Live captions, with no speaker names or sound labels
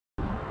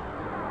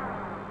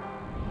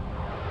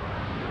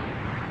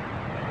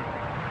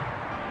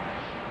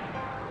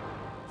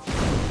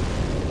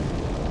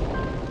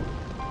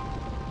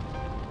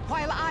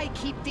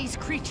keep these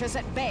creatures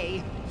at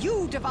bay,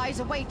 you devise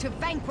a way to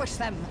vanquish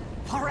them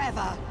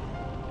forever.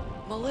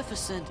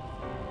 Maleficent.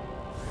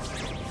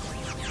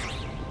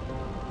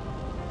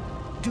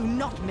 Do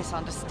not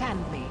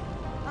misunderstand me.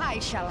 I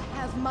shall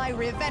have my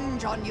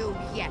revenge on you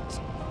yet.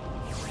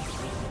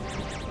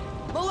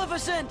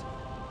 Maleficent!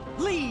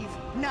 Leave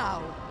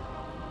now.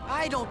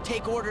 I don't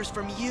take orders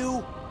from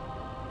you.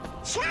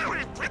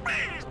 Sure, come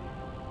on!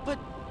 But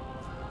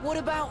what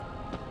about...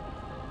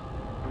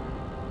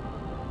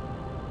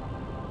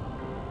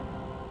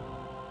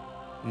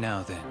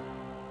 Now then,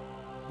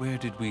 where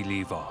did we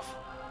leave off?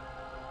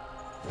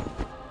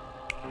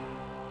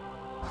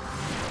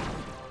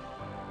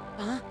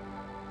 Huh?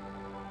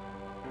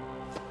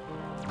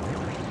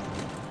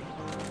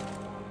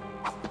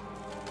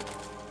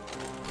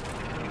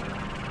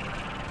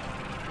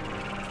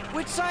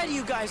 Which side are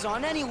you guys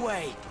on,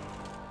 anyway?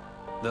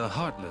 The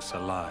Heartless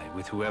ally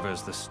with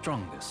whoever's the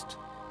strongest.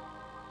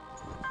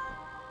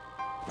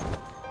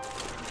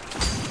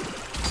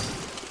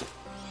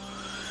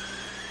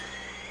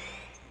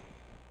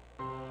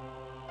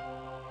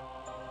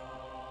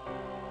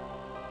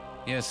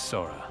 Yes,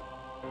 Sora.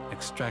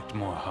 Extract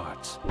more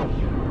hearts.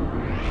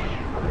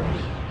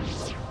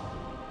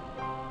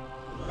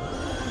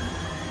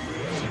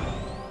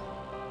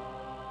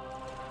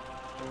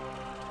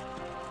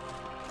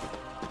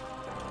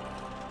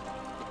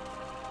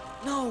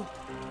 No!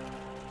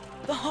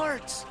 The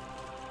hearts!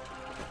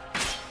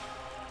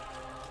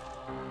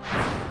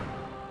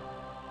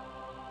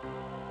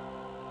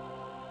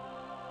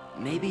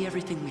 Maybe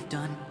everything we've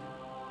done,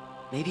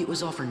 maybe it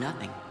was all for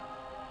nothing.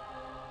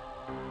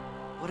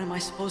 What am I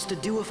supposed to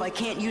do if I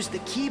can't use the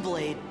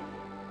Keyblade?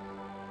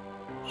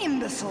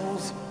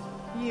 Imbeciles!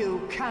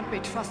 You can't be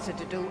trusted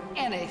to do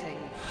anything.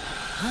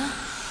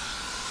 Huh?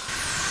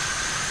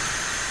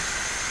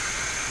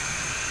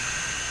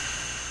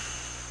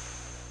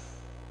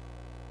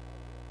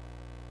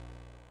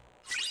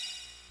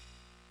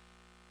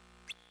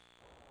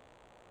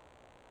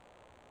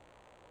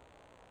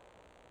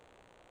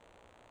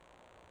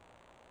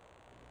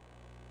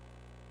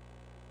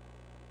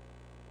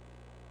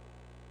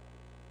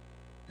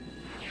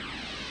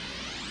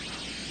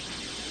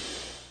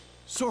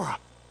 Sora!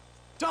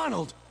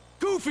 Donald!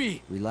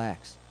 Goofy!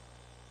 Relax.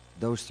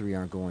 Those three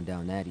aren't going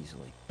down that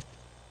easily.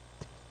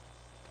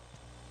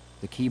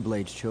 The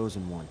Keyblade's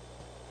chosen one.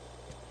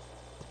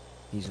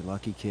 He's a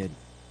lucky kid.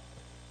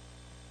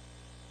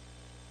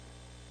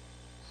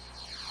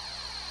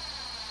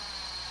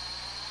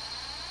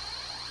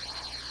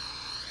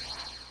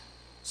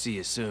 See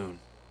you soon.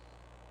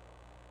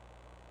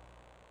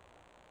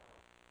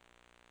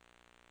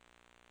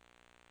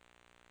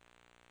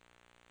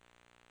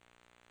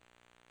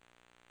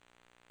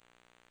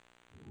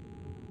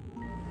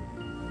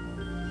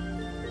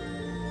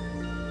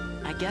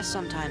 I guess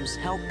sometimes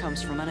help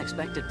comes from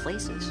unexpected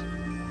places.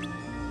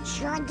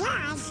 Sure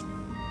does.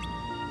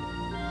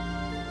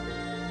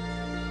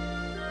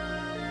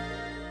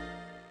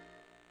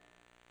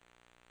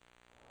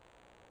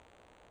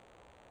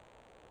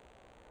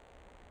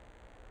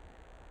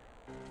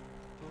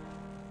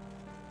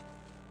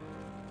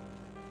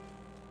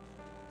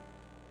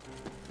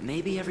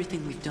 Maybe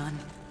everything we've done,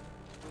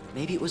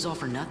 maybe it was all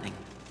for nothing.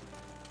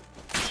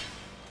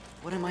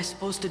 What am I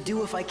supposed to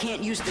do if I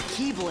can't use the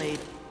Keyblade?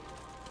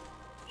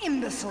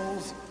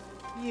 Imbeciles!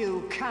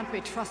 You can't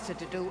be trusted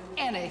to do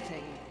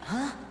anything.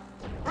 Huh?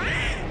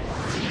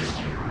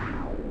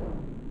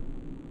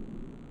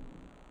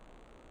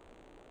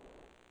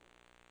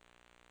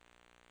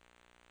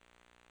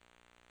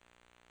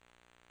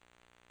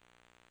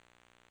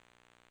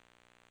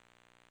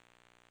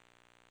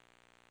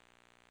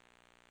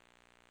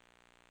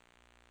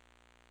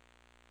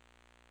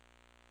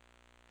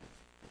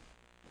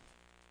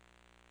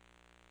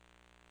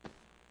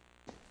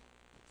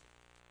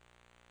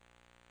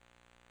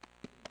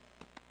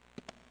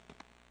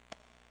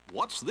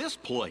 What's this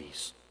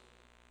place?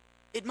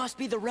 It must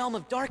be the realm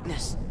of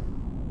darkness.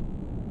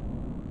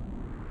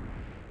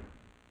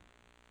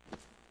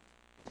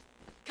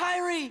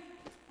 Kairi!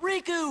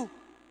 Riku!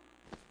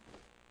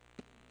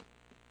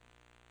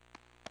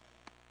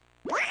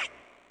 What?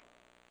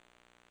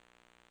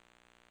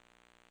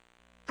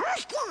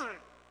 Who's there?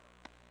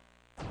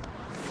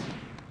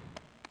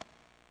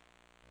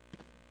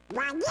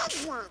 What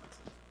is it?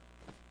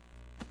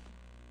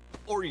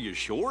 Are you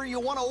sure you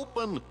want to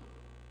open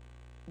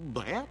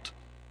that?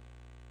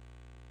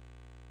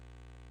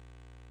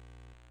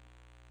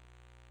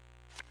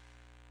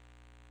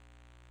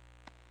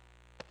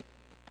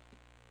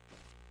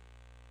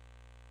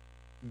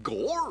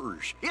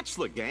 Gorge! It's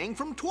the gang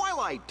from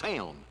Twilight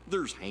Town.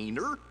 There's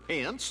Hayner,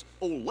 Pence,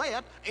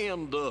 Olette,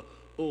 and,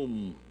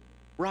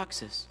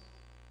 Roxas.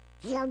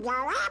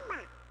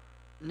 Yudorama.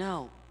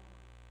 No.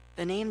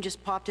 The name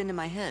just popped into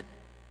my head.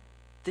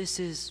 This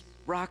is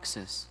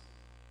Roxas.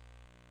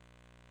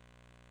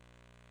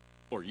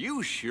 Are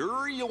you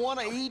sure you want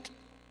to eat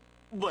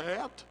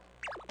that?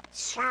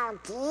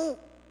 Salty.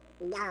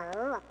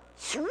 No.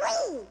 Sweet.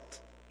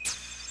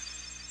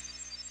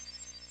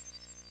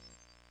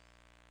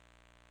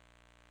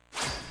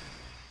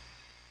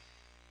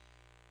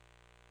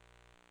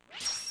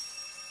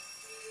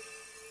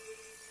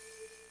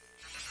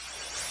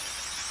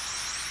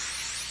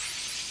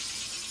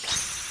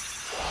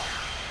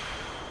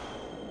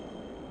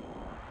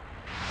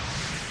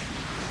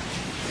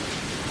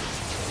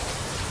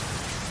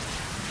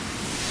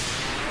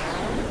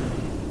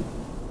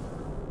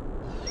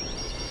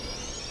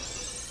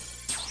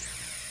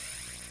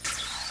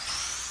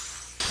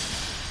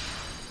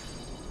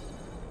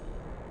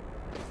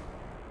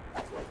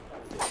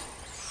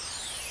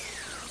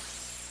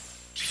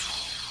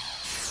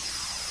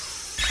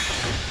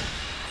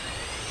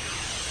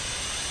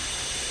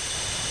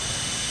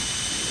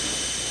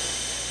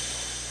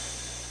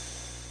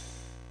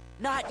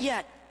 Not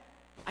yet.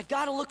 I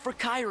gotta look for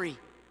Kyrie.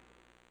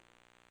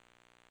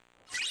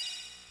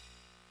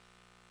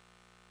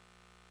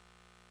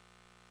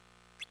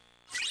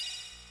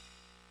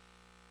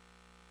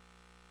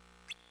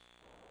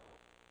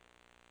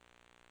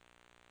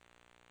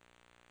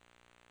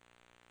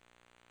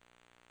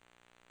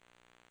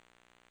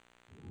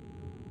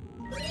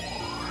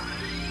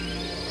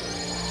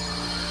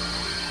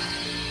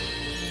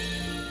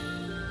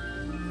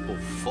 A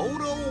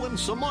photo and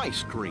some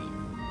ice cream.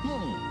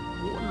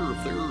 Wonder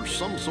if there's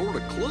some sort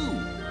of clue.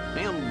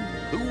 And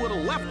who would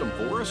have left them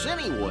for us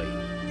anyway?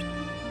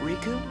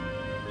 Riku?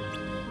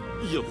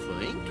 You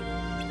think?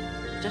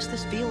 Just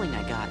this feeling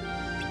I got.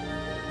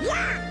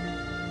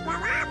 Yeah! We're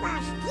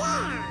almost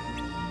there!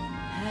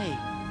 Hey,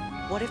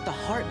 what if the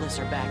Heartless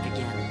are back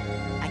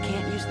again? I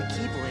can't use the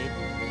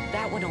Keyblade.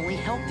 That would only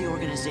help the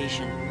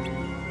organization.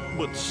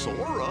 But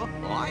Sora,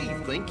 I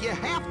think you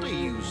have to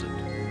use it.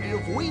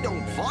 If we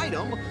don't fight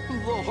them,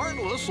 the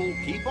Heartless will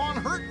keep on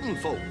hurting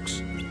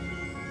folks.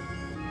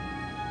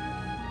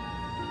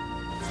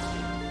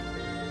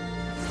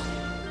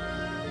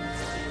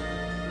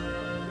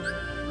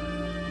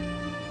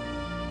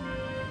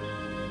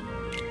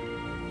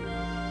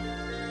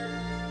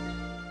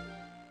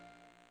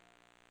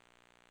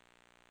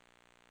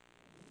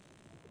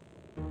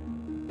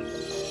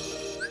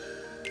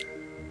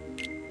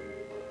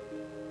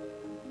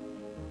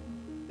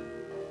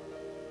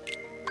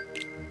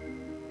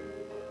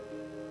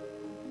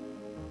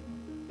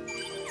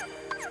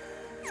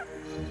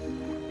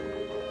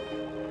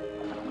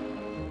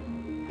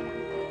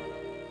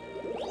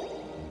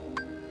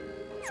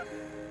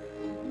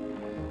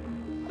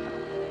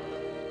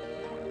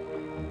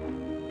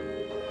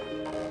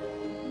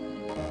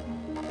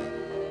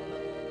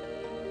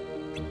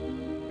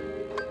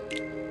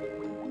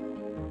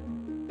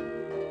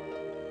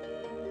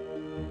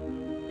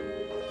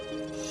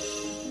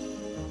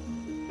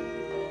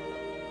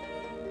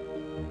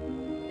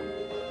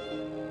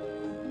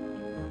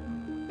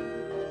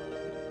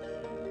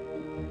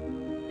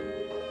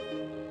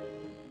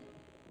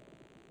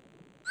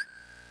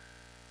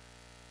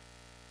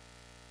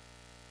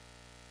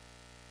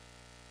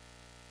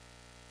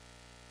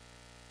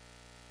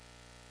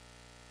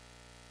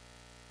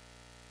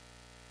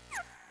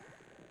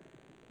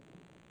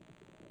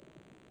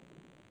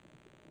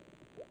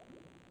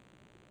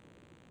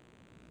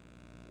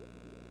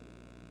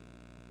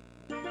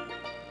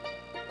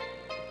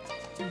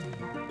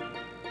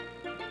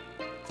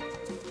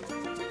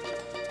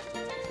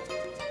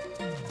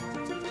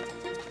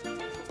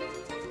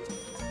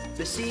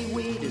 The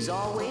seaweed is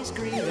always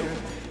greener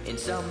in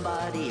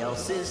somebody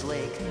else's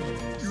lake.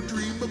 You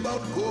dream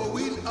about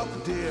going up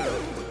there,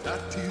 but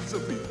that is a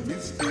big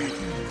mistake.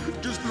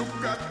 Just look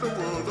at the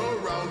world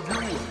around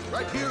you,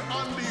 right here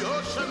on the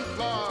ocean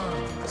floor.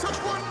 Such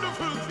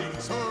wonderful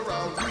things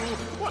around you.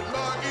 What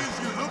more is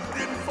you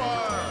looking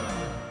for?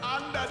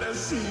 Under the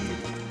sea,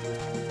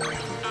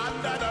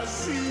 under the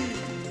sea.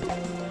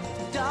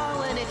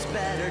 Darling, it's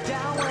better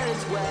down where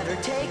it's wetter.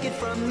 Take it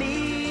from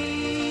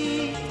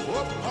me.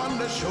 Up on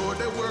the shore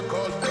they work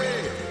all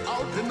day,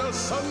 out in the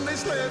sun they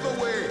slave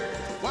away,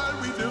 while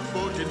we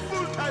devoted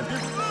full time to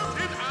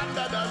floating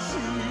under the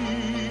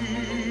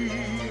sea.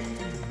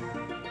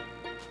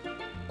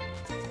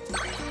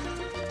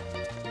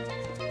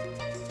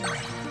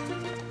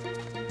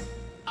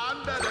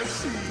 Under the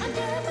sea,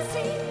 Under the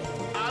sea,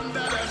 under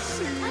the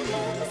sea.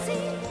 under the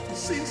sea.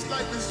 Since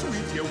life is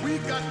sweet here, we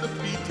got to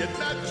beat it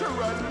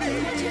naturally.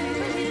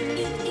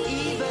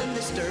 Even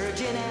the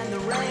sturgeon and the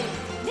ray.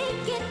 They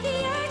get the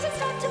urge and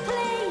start to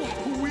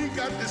play. We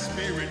got the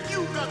spirit,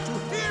 you got to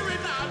hear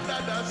it under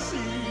the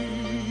sea.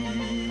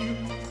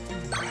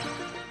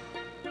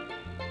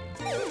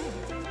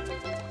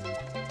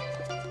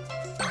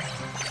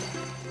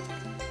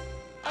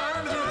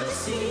 Under the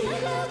sea,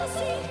 under the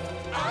sea,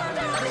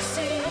 under the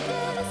sea,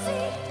 under the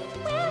sea.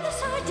 Where the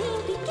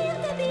sardine begin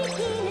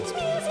its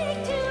music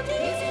to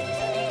me.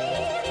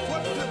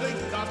 What do they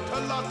got? A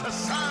lot of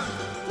sand.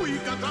 We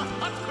got a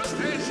hot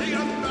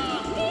crustacean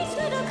now. Each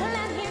little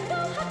clam here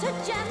know how to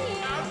jam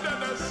here. Under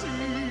the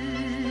sea.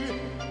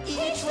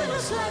 Each little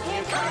slug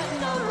here caught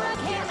no rug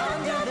here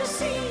under the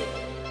sea.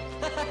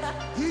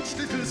 Each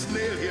little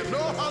snail here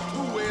know how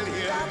to whale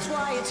here. That's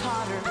why it's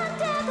hotter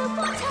Under the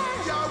water,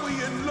 Yeah, we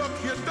in luck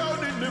here,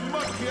 down in the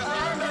muck here.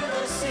 under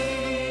the sea.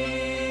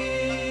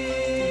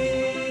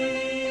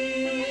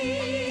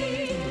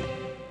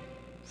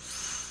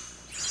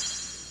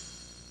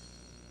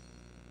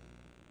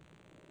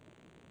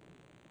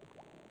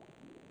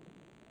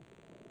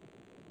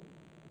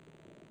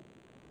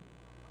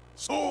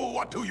 So,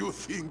 what do you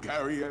think,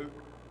 Ariel?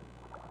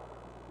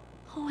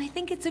 Oh, I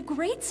think it's a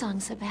great song,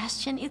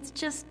 Sebastian. It's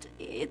just,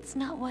 it's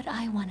not what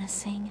I want to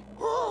sing.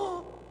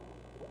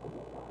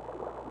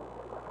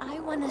 I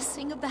want to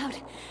sing about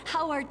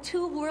how our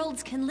two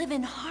worlds can live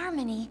in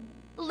harmony,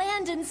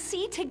 land and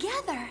sea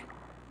together.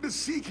 The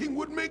Sea King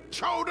would make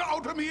chowder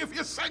out of me if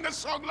you sang a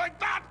song like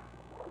that.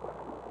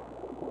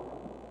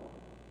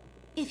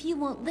 If you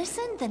won't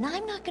listen, then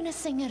I'm not going to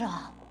sing at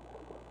all.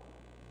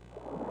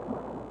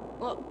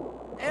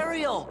 Well,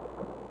 Ariel!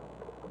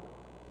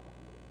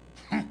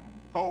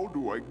 How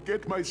do I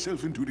get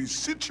myself into these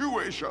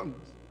situations?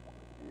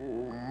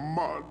 Oh,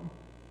 man.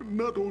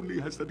 Not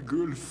only has that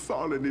girl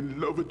fallen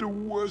in love at the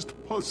worst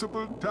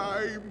possible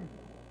time,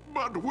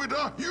 but with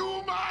a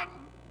human!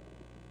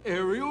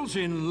 Ariel's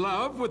in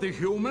love with a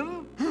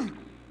human?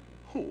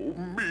 Oh,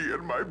 me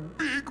and my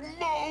big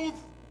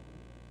mouth!